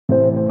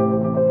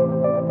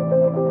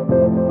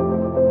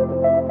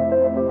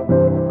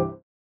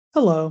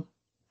Hello,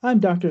 I'm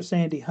Dr.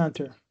 Sandy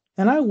Hunter,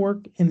 and I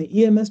work in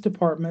the EMS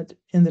department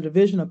in the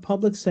Division of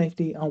Public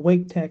Safety on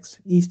Wake Tech's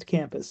East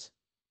Campus.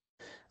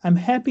 I'm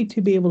happy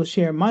to be able to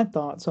share my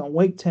thoughts on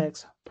Wake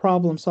Tech's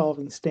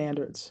problem-solving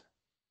standards.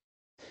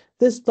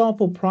 This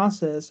thoughtful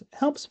process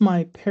helps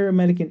my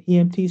paramedic and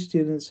EMT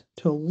students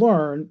to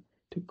learn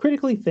to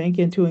critically think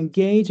and to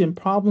engage in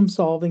problem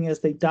solving as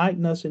they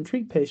diagnose and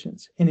treat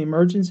patients in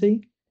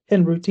emergency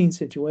and routine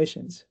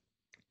situations.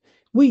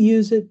 We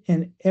use it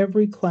in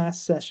every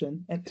class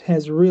session and it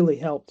has really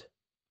helped.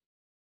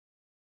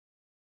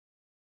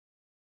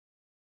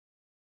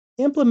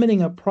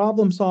 Implementing a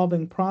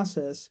problem-solving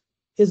process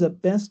is a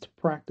best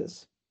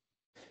practice.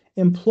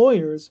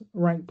 Employers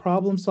rank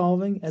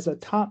problem-solving as a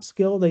top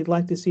skill they'd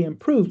like to see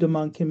improved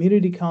among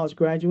community college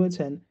graduates,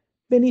 and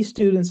many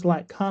students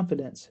lack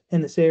confidence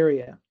in this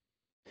area.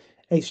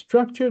 A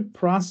structured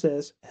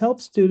process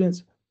helps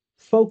students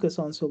focus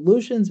on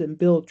solutions and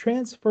build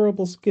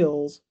transferable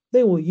skills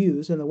they will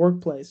use in the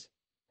workplace.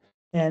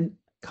 And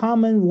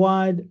common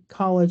wide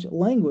college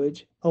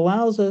language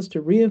allows us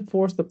to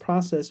reinforce the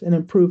process and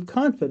improve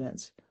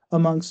confidence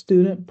among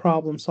student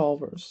problem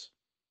solvers.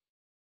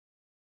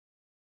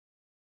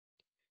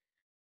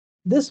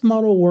 This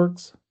model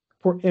works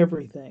for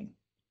everything,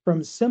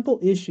 from simple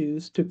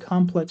issues to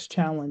complex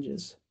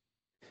challenges.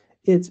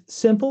 It's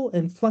simple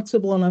and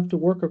flexible enough to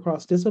work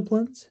across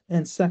disciplines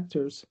and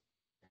sectors.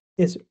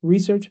 It's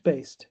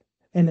research-based,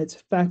 and it's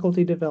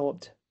faculty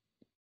developed.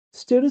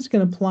 Students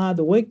can apply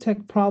the Wake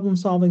Tech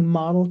problem-solving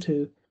model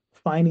to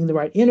finding the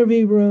right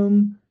interview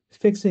room,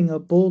 fixing a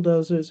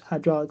bulldozer's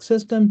hydraulic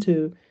system,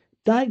 to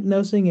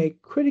diagnosing a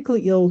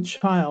critically ill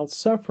child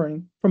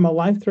suffering from a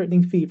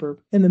life-threatening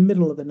fever in the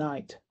middle of the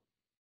night.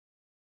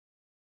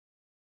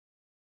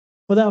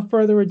 Without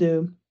further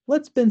ado,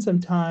 let's spend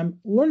some time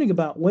learning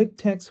about Wake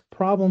Tech's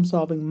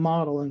problem-solving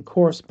model and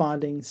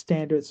corresponding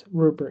standards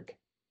rubric.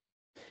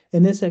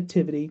 In this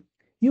activity,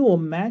 you will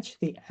match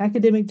the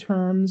academic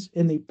terms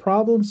in the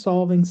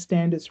problem-solving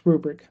standards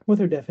rubric with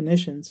their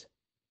definitions.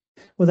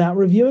 Without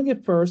reviewing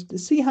it first,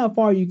 see how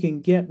far you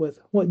can get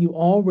with what you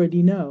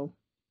already know.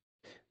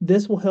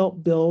 This will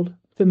help build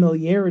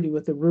familiarity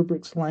with the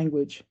rubric's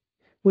language,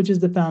 which is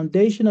the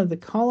foundation of the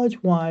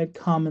college-wide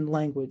common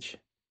language.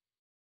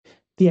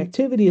 The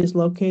activity is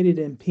located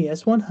in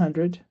PS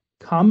 100,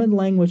 Common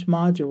Language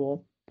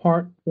Module,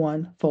 Part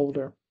 1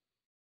 folder.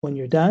 When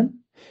you're done,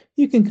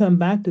 you can come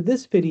back to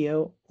this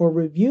video or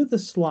review the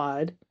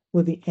slide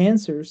with the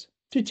answers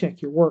to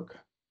check your work.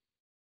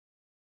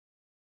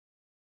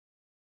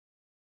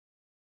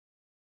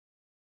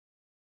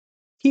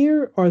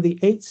 Here are the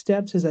 8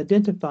 steps as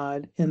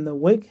identified in the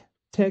Wake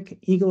Tech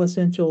Eagle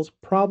Essentials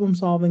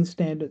Problem-Solving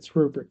Standards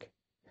rubric.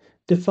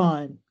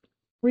 Define,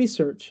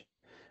 research,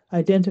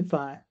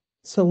 identify,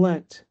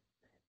 select,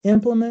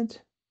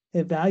 implement,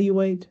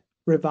 evaluate,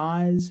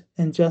 revise,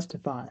 and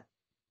justify.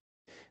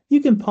 You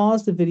can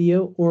pause the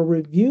video or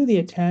review the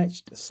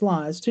attached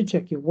slides to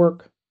check your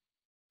work.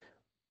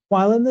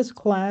 While in this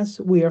class,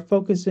 we are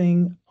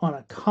focusing on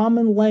a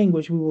common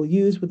language we will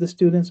use with the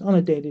students on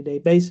a day-to-day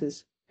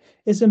basis.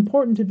 It's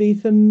important to be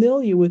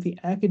familiar with the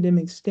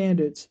academic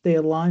standards they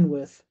align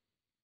with.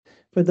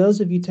 For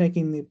those of you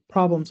taking the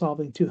Problem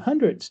Solving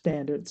 200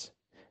 standards,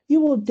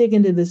 you will dig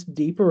into this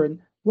deeper and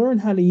learn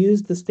how to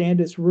use the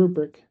standards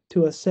rubric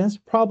to assess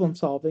problem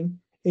solving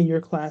in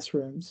your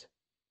classrooms.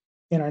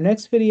 In our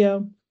next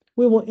video,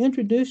 we will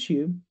introduce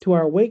you to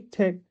our Wake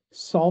Tech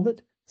Solve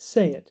It,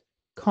 Say It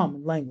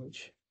common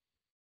language.